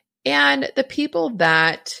 And the people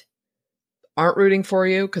that aren't rooting for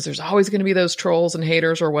you, because there's always going to be those trolls and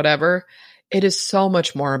haters or whatever, it is so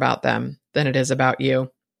much more about them than it is about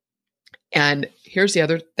you. And here's the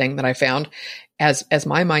other thing that I found as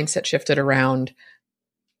my mindset shifted around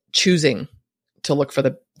choosing to look for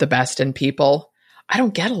the best in people. I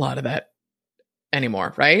don't get a lot of that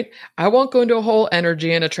anymore, right? I won't go into a whole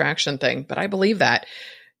energy and attraction thing, but I believe that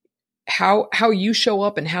how you show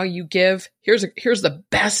up and how you give. Here's the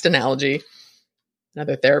best analogy.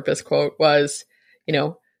 Another therapist quote was,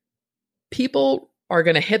 people are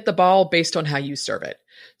going to hit the ball based on how you serve it.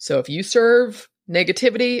 So if you serve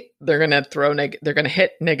negativity, they're going to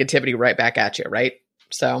hit negativity right back at you, right?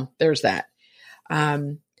 So there's that.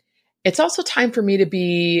 It's also time for me to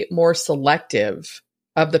be more selective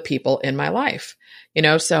of the people in my life.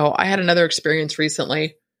 So I had another experience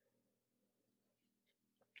recently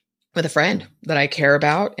with a friend that I care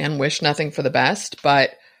about and wish nothing for the best.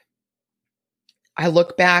 But I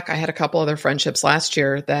look back, I had a couple other friendships last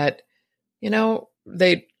year that,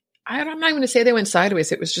 I'm not going to say they went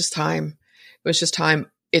sideways. It was just time.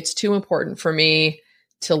 It's too important for me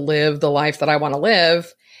to live the life that I want to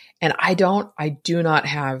live. And I do not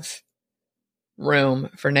have room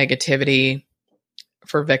for negativity,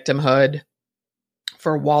 for victimhood,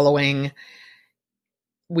 for wallowing.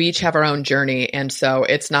 We each have our own journey. And so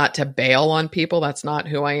it's not to bail on people. That's not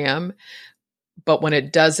who I am. But when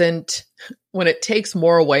it takes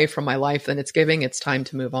more away from my life than it's giving, it's time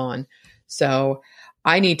to move on. So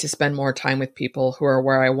I need to spend more time with people who are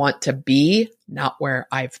where I want to be, not where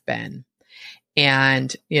I've been.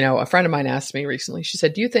 And, a friend of mine asked me recently, she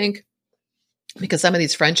said, do you think, because some of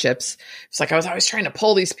these friendships, it's like I was always trying to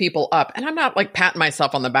pull these people up, and I'm not like patting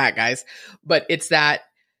myself on the back, guys, but it's that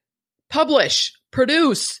publish,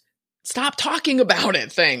 produce, stop talking about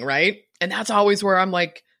it thing, right? And that's always where I'm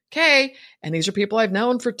like Okay. And these are people I've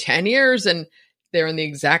known for 10 years and they're in the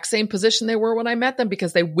exact same position they were when I met them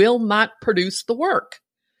because they will not produce the work.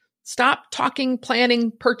 Stop talking,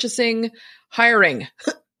 planning, purchasing, hiring.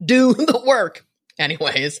 Do the work.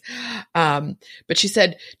 Anyways. But she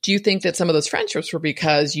said, do you think that some of those friendships were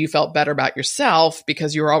because you felt better about yourself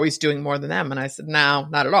because you were always doing more than them? And I said, no,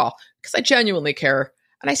 not at all. Because I genuinely care.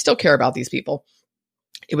 And I still care about these people.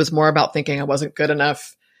 It was more about thinking I wasn't good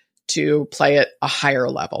enough to play at a higher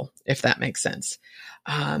level, if that makes sense.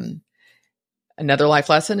 Another life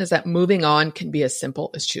lesson is that moving on can be as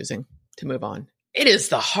simple as choosing to move on. It is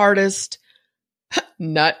the hardest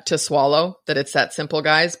nut to swallow that it's that simple,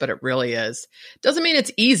 guys, but it really is. Doesn't mean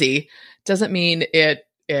it's easy. Doesn't mean it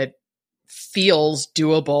feels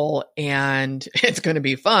doable and it's going to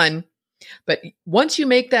be fun. But once you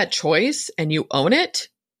make that choice and you own it,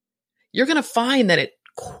 you're going to find that it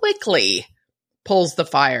quickly pulls the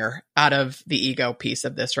fire out of the ego piece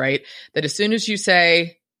of this, right? That as soon as you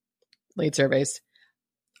say, lead surveys,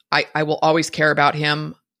 I will always care about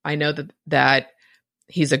him. I know that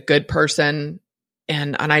he's a good person.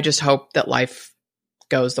 And I just hope that life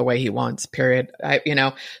goes the way he wants, period.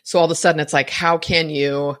 So all of a sudden it's like, how could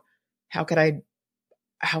I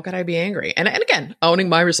be angry? And again, owning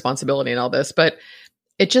my responsibility in all this, but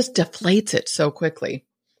it just deflates it so quickly.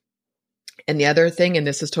 And the other thing, and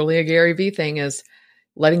this is totally a Gary Vee thing, is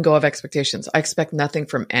letting go of expectations. I expect nothing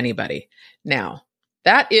from anybody. Now,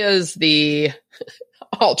 that is the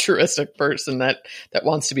altruistic person that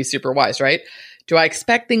wants to be super wise, right? Do I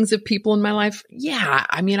expect things of people in my life? Yeah.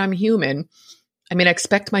 I mean, I'm human. I mean, I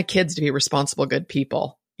expect my kids to be responsible, good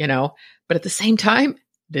people, but at the same time,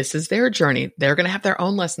 this is their journey. They're going to have their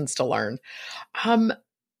own lessons to learn.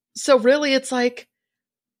 So really it's like,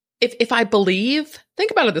 if I believe,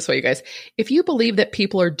 think about it this way, you guys, if you believe that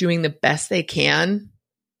people are doing the best they can,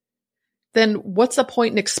 then what's the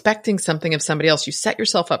point in expecting something of somebody else? You set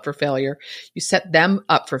yourself up for failure. You set them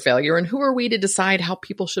up for failure. And who are we to decide how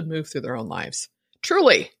people should move through their own lives?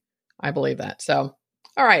 Truly, I believe that. So,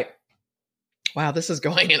 all right. Wow, this is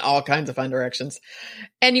going in all kinds of fun directions.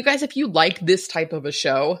 And you guys, if you like this type of a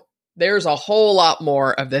show, there's a whole lot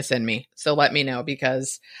more of this in me. So let me know,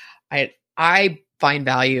 because I find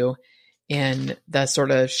value in the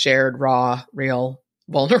sort of shared, raw, real,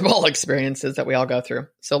 vulnerable experiences that we all go through.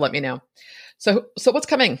 So let me know. So what's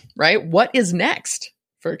coming, right? What is next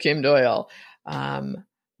for Kim Doyle?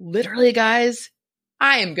 Literally, guys,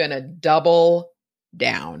 I am going to double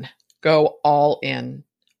down, go all in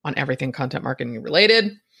on everything content marketing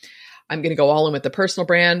related. I'm going to go all in with the personal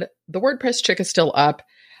brand. The WordPress chick is still up.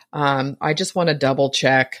 I just want to double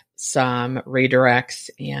check some redirects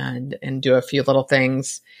and do a few little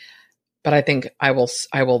things. But I think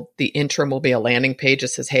the interim will be a landing page that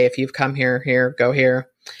says, hey, if you've come here, go here.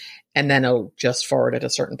 And then it'll just forward at a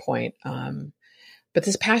certain point. But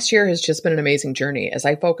this past year has just been an amazing journey. As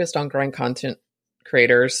I focused on growing content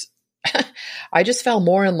creators, I just fell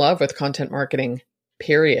more in love with content marketing,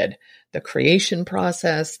 period. The creation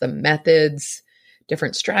process, the methods,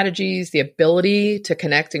 different strategies, the ability to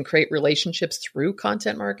connect and create relationships through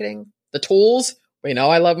content marketing, the tools. We know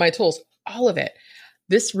I love my tools, all of it.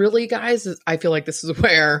 This really, guys, I feel like this is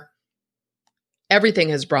where everything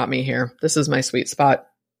has brought me here. This is my sweet spot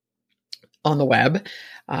on the web,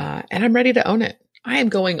 and I'm ready to own it. I am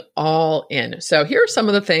going all in. So here are some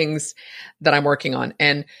of the things that I'm working on,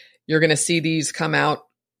 and you're going to see these come out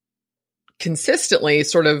consistently,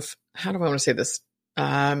 sort of, how do I want to say this?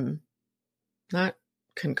 Not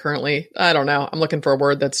concurrently. I don't know. I'm looking for a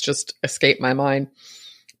word that's just escaped my mind,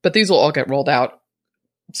 but these will all get rolled out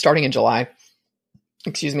starting in July.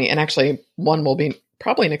 Excuse me. And actually one will be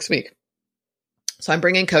probably next week. So I'm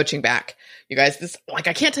bringing coaching back. You guys, I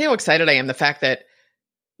can't tell you how excited I am. The fact that,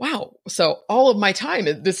 wow, so all of my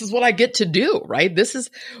time, this is what I get to do, right? This is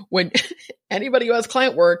when anybody who has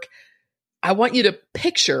client work, I want you to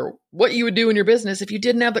picture what you would do in your business if you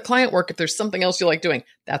didn't have the client work, if there's something else you like doing.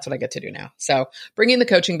 That's what I get to do now. So bringing the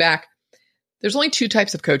coaching back. There's only two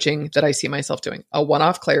types of coaching that I see myself doing. A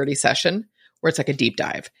one-off clarity session where it's like a deep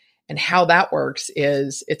dive. And how that works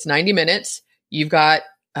is it's 90 minutes. You've got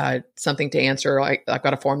something to answer. I've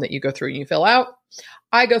got a form that you go through and you fill out.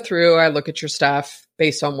 I go through, I look at your stuff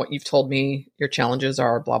based on what you've told me your challenges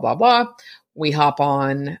are, blah, blah, blah. We hop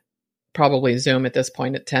on probably Zoom at this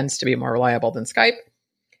point. It tends to be more reliable than Skype.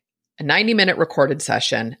 A 90-minute recorded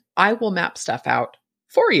session. I will map stuff out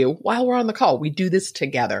for you while we're on the call. We do this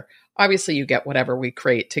together. Obviously, you get whatever we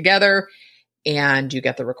create together and you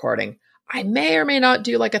get the recording. I may or may not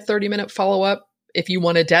do like a 30-minute follow-up if you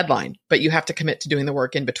want a deadline, but you have to commit to doing the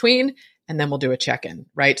work in between, and then we'll do a check-in,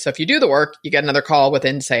 right? So if you do the work, you get another call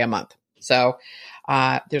within, say, a month. So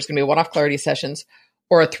There's going to be one-off clarity sessions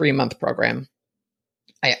or a 3-month program.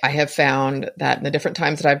 I have found that in the different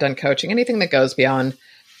times that I've done coaching, anything that goes beyond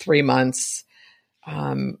 3 months,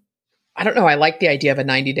 I don't know. I like the idea of a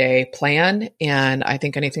 90-day plan. And I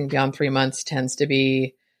think anything beyond 3 months tends to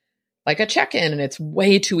be like a check-in, and it's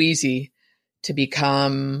way too easy to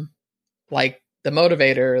become like the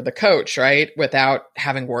motivator, the coach, right? Without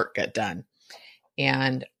having work get done.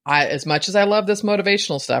 And as much as I love this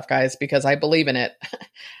motivational stuff, guys, because I believe in it,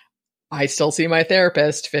 I still see my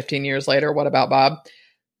therapist 15 years later. What about Bob?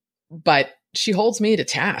 But she holds me to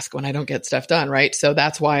task when I don't get stuff done, right? So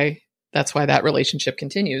that's why that relationship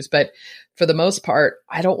continues. But for the most part,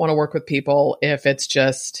 I don't want to work with people if it's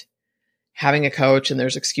just having a coach and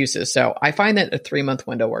there's excuses. So I find that a 3-month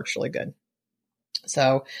window works really good.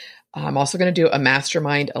 So I'm also going to do a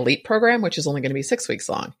mastermind elite program, which is only going to be 6 weeks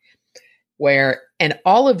long, and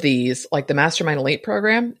all of these, like the mastermind elite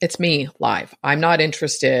program, it's me live. I'm not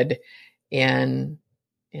interested in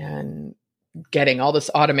getting all this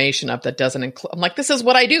automation up that doesn't include, I'm like, this is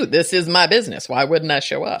what I do. This is my business. Why wouldn't I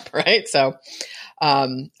show up? Right. So, a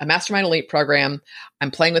mastermind elite program,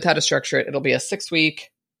 I'm playing with how to structure it. It'll be a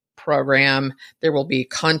 6-week program. There will be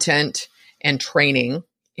content and training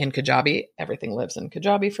in Kajabi. Everything lives in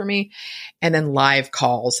Kajabi for me. And then live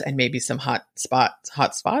calls and maybe some hot seats.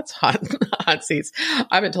 I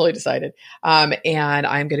haven't totally decided. And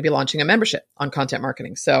I'm going to be launching a membership on content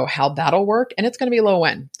marketing. So how that'll work, and it's going to be low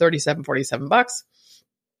end, $47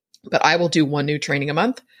 but I will do 1 new training a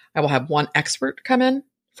month. I will have 1 expert come in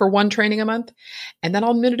for 1 training a month. And then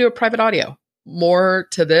I'm going to do a private audio more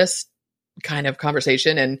to this kind of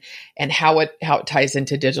conversation and how it ties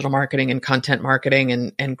into digital marketing and content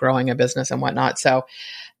marketing and growing a business and whatnot. So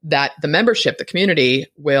that the membership, the community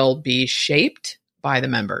will be shaped by the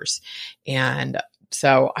members. And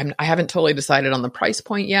so I haven't totally decided on the price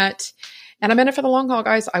point yet. And I'm in it for the long haul,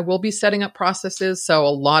 guys. I will be setting up processes. So a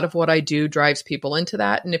lot of what I do drives people into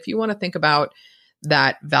that. And if you want to think about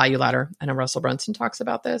that value ladder, I know Russell Brunson talks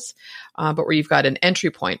about this, but where you've got an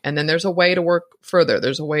entry point and then there's a way to work further.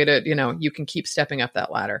 There's a way to, you can keep stepping up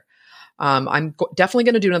that ladder. I'm definitely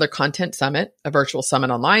going to do another content summit, a virtual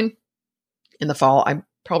summit online in the fall. I'm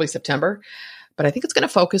probably September, but I think it's going to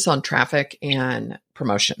focus on traffic and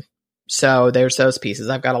promotion. So there's those pieces.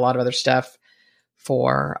 I've got a lot of other stuff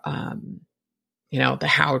for, the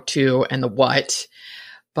how to and the what,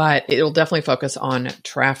 but it'll definitely focus on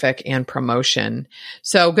traffic and promotion.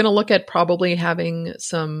 So going to look at probably having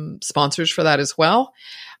some sponsors for that as well.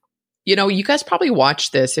 You guys probably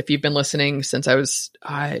watched this if you've been listening since I was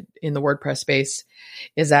in the WordPress space,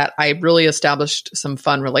 is that I really established some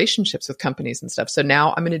fun relationships with companies and stuff. So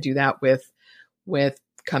now I'm going to do that with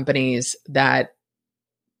companies that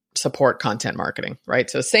support content marketing, right?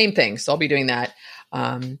 So same thing. So I'll be doing that.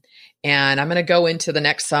 And I'm going to go into the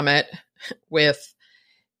next summit with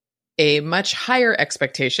a much higher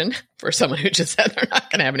expectation for someone who just said they're not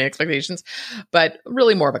going to have any expectations, but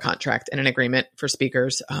really more of a contract and an agreement for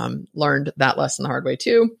speakers. Learned that lesson the hard way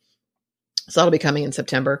too. So that'll be coming in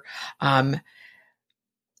September.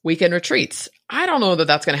 Weekend retreats. I don't know that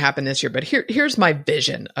that's going to happen this year, but here's my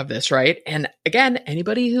vision of this, right? And again,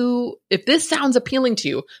 anybody if this sounds appealing to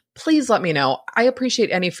you, please let me know. I appreciate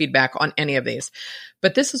any feedback on any of these,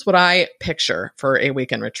 but this is what I picture for a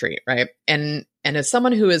weekend retreat, right? And as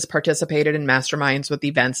someone who has participated in masterminds with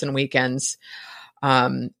events and weekends,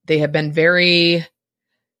 they have been very,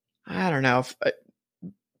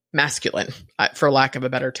 masculine, for lack of a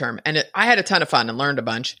better term. And I had a ton of fun and learned a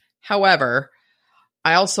bunch. However,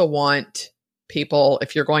 I also want people,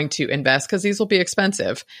 if you're going to invest, because these will be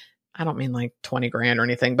expensive. I don't mean like 20 grand or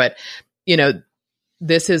anything, but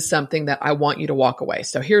this is something that I want you to walk away.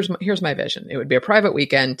 So here's my vision. It would be a private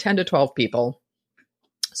weekend, 10 to 12 people.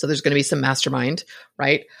 So there's going to be some mastermind,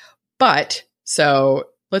 right? But so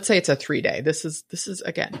let's say it's a 3-day. This is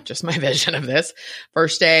again, just my vision of this.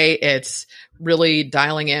 First day, it's really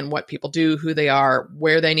dialing in what people do, who they are,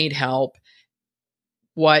 where they need help,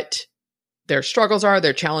 what their struggles are,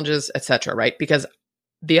 their challenges, etc., right? Because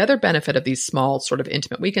the other benefit of these small sort of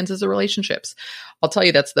intimate weekends is the relationships. I'll tell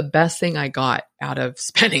you, that's the best thing I got out of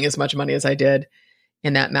spending as much money as I did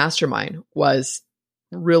in that mastermind was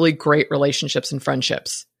really great relationships and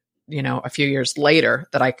friendships, a few years later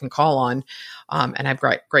that I can call on and have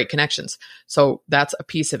great connections. So that's a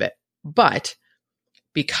piece of it. But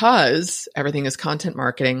because everything is content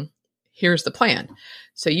marketing, here's the plan.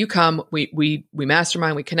 So you come, we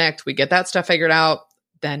mastermind, we connect, we get that stuff figured out.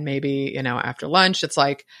 Then maybe, after lunch, it's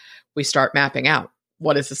like we start mapping out.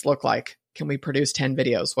 What does this look like? Can we produce 10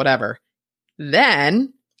 videos, whatever?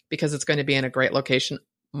 Then, because it's going to be in a great location,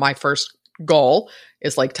 my first goal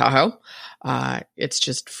is Lake Tahoe. It's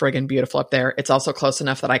just friggin' beautiful up there. It's also close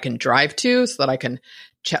enough that I can drive to so that I can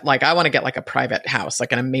check, like I want to get like a private house,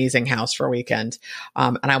 like an amazing house for a weekend.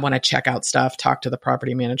 And I want to check out stuff, talk to the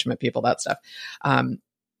property management people, that stuff.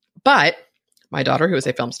 But my daughter, who is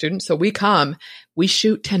a film student, so we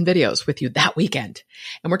shoot 10 videos with you that weekend.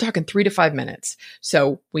 And we're talking 3 to 5 minutes.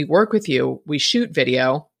 So we work with you, we shoot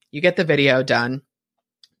video, you get the video done.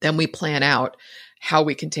 Then we plan out how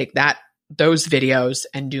we can take those videos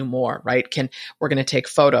and do more, right? We're going to take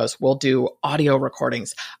photos. We'll do audio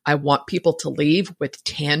recordings. I want people to leave with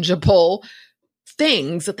tangible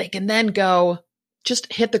things that they can then go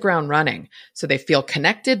just hit the ground running. So they feel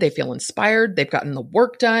connected. They feel inspired. They've gotten the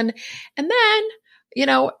work done. And then,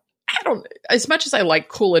 as much as I like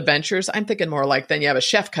cool adventures, I'm thinking more like then you have a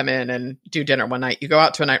chef come in and do dinner one night. You go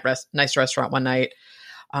out to a nice restaurant one night.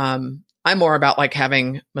 I'm more about like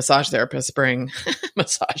having massage therapists bring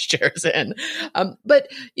massage chairs in. But,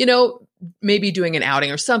 maybe doing an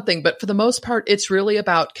outing or something. But for the most part, it's really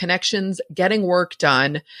about connections, getting work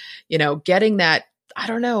done, getting that,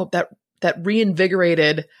 that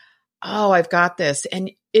reinvigorated, oh, I've got this.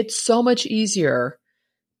 And it's so much easier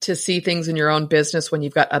to see things in your own business when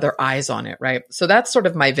you've got other eyes on it, right? So that's sort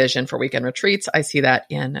of my vision for weekend retreats. I see that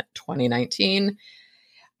in 2019.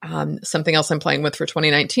 Something else I'm playing with for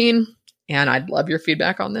 2019, and I'd love your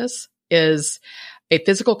feedback on this, is a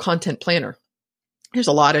physical content planner. There's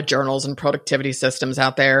a lot of journals and productivity systems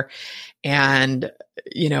out there. And,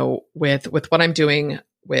 with what I'm doing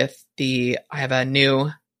I have a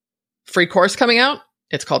new free course coming out.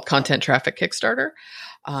 It's called Content Traffic Kickstarter.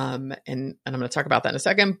 And I'm going to talk about that in a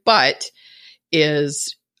second, but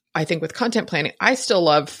I think with content planning, I still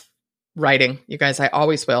love writing. You guys, I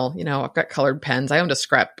always will. I've got colored pens. I owned a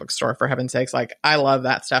scrapbook store, for heaven's sakes. Like, I love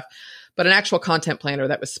that stuff. But an actual content planner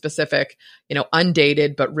that was specific,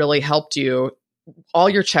 undated, but really helped you. All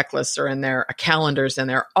your checklists are in there, a calendar's in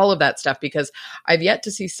there, all of that stuff, because I've yet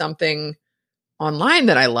to see something online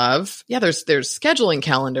that I love. Yeah, there's scheduling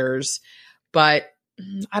calendars, but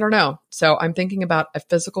I don't know. So I'm thinking about a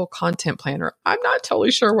physical content planner. I'm not totally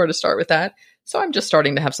sure where to start with that. So I'm just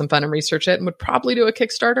starting to have some fun and research it, and would probably do a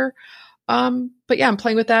Kickstarter. But yeah, I'm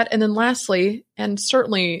playing with that. And then lastly, and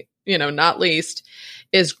certainly, not least,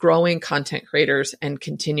 is growing content creators and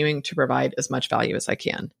continuing to provide as much value as I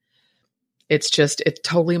can. It's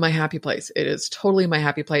totally my happy place. It is totally my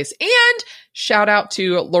happy place. And shout out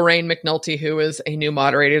to Lorraine McNulty, who is a new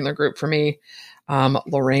moderator in the group for me.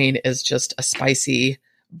 Lorraine is just a spicy,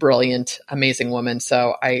 brilliant, amazing woman.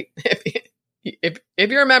 So if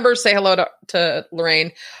you're a member, say hello to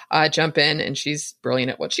Lorraine, jump in, and she's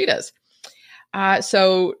brilliant at what she does.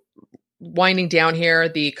 So winding down here,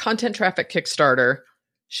 the Content Traffic Kickstarter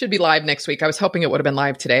should be live next week. I was hoping it would have been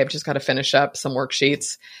live today. I've just got to finish up some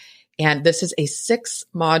worksheets. And this is a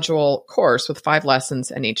 6-module course with 5 lessons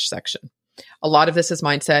in each section. A lot of this is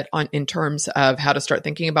mindset in terms of how to start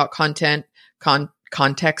thinking about content.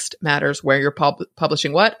 Context matters, where you're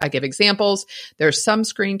publishing what. I give examples. There's some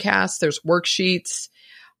screencasts, there's worksheets,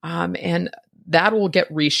 and that will get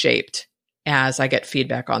reshaped as I get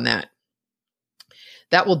feedback on that.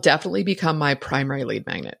 That will definitely become my primary lead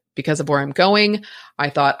magnet. Because of where I'm going, I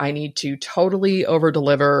thought I need to totally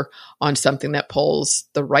over-deliver on something that pulls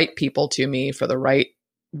the right people to me for the right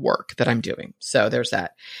work that I'm doing. So there's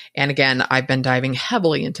that. And again, I've been diving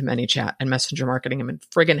heavily into ManyChat and messenger marketing. I'm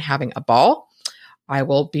friggin' having a ball. I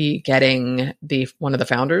will be getting one of the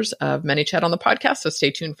founders of ManyChat on the podcast, so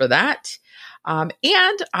stay tuned for that. And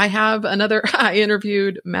I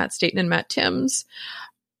interviewed Matt Staten and Matt Timms.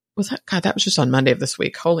 That was just on Monday of this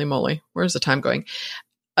week. Holy moly. Where's the time going?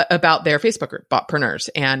 About their Facebook group, Botpreneurs,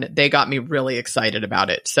 and they got me really excited about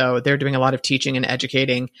it. So they're doing a lot of teaching and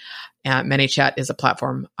educating. ManyChat is a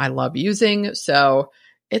platform I love using. So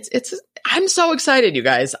I'm so excited, you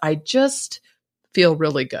guys. I just feel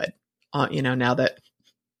really good, now that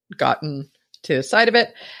I've gotten to the side of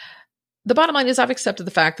it. The bottom line is I've accepted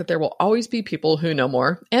the fact that there will always be people who know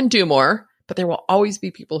more and do more, but there will always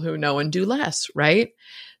be people who know and do less, right?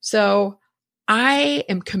 So I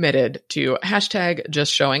am committed to hashtag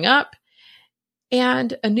just showing up,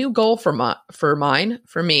 and a new goal for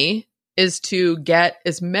me is to get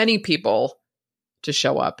as many people to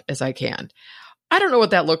show up as I can. I don't know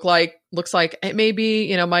what that looks like. It may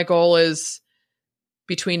be, my goal is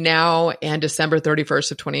between now and December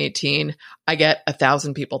 31st of 2018, I get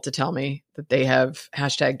 1,000 people to tell me that they have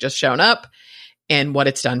hashtag just shown up and what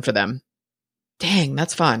it's done for them. Dang,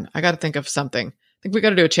 that's fun. I got to think of something. I think we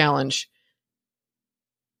got to do a challenge.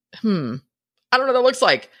 I don't know what that looks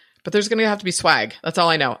like, but there's going to have to be swag. That's all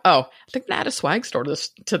I know. Oh, I think I'm going to add a swag store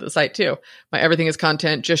to the site too. My everything is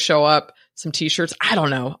content, just show up some t-shirts. I don't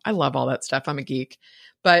know. I love all that stuff. I'm a geek.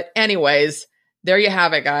 But anyways, there you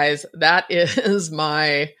have it, guys. That is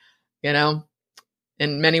my, in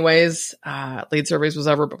many ways, Lead Surveys was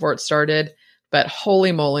over before it started. But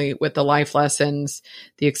holy moly, with the life lessons,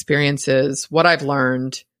 the experiences, what I've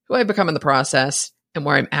learned, who I've become in the process, and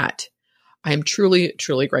where I'm at. I am truly,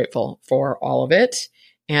 truly grateful for all of it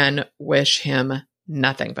and wish him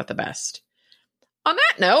nothing but the best. On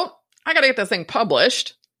that note, I got to get this thing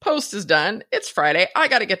published. Post is done. It's Friday. I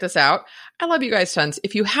got to get this out. I love you guys tons.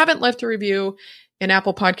 If you haven't left a review in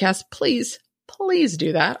Apple Podcasts, please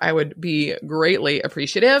do that. I would be greatly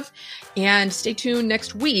appreciative. And stay tuned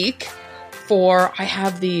next week for, I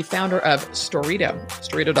have the founder of Storito.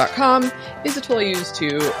 Storito.com is a tool I use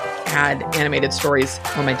to add animated stories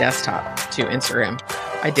on my desktop to Instagram.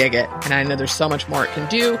 I dig it. And I know there's so much more it can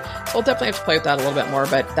do. So I'll definitely have to play with that a little bit more,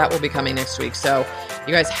 but that will be coming next week. So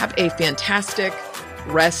you guys have a fantastic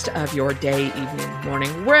rest of your day, evening, morning,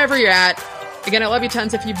 wherever you're at. Again, I love you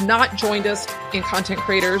tons. If you've not joined us in Content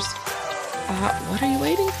Creators, what are you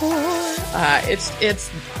waiting for?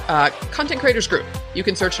 It's Content Creators Group. You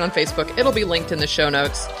can search it on Facebook. It'll be linked in the show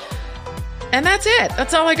notes. And that's it.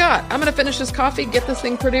 That's all I got. I'm going to finish this coffee, get this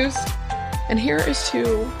thing produced. And here is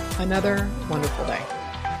to another wonderful day.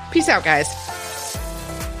 Peace out, guys.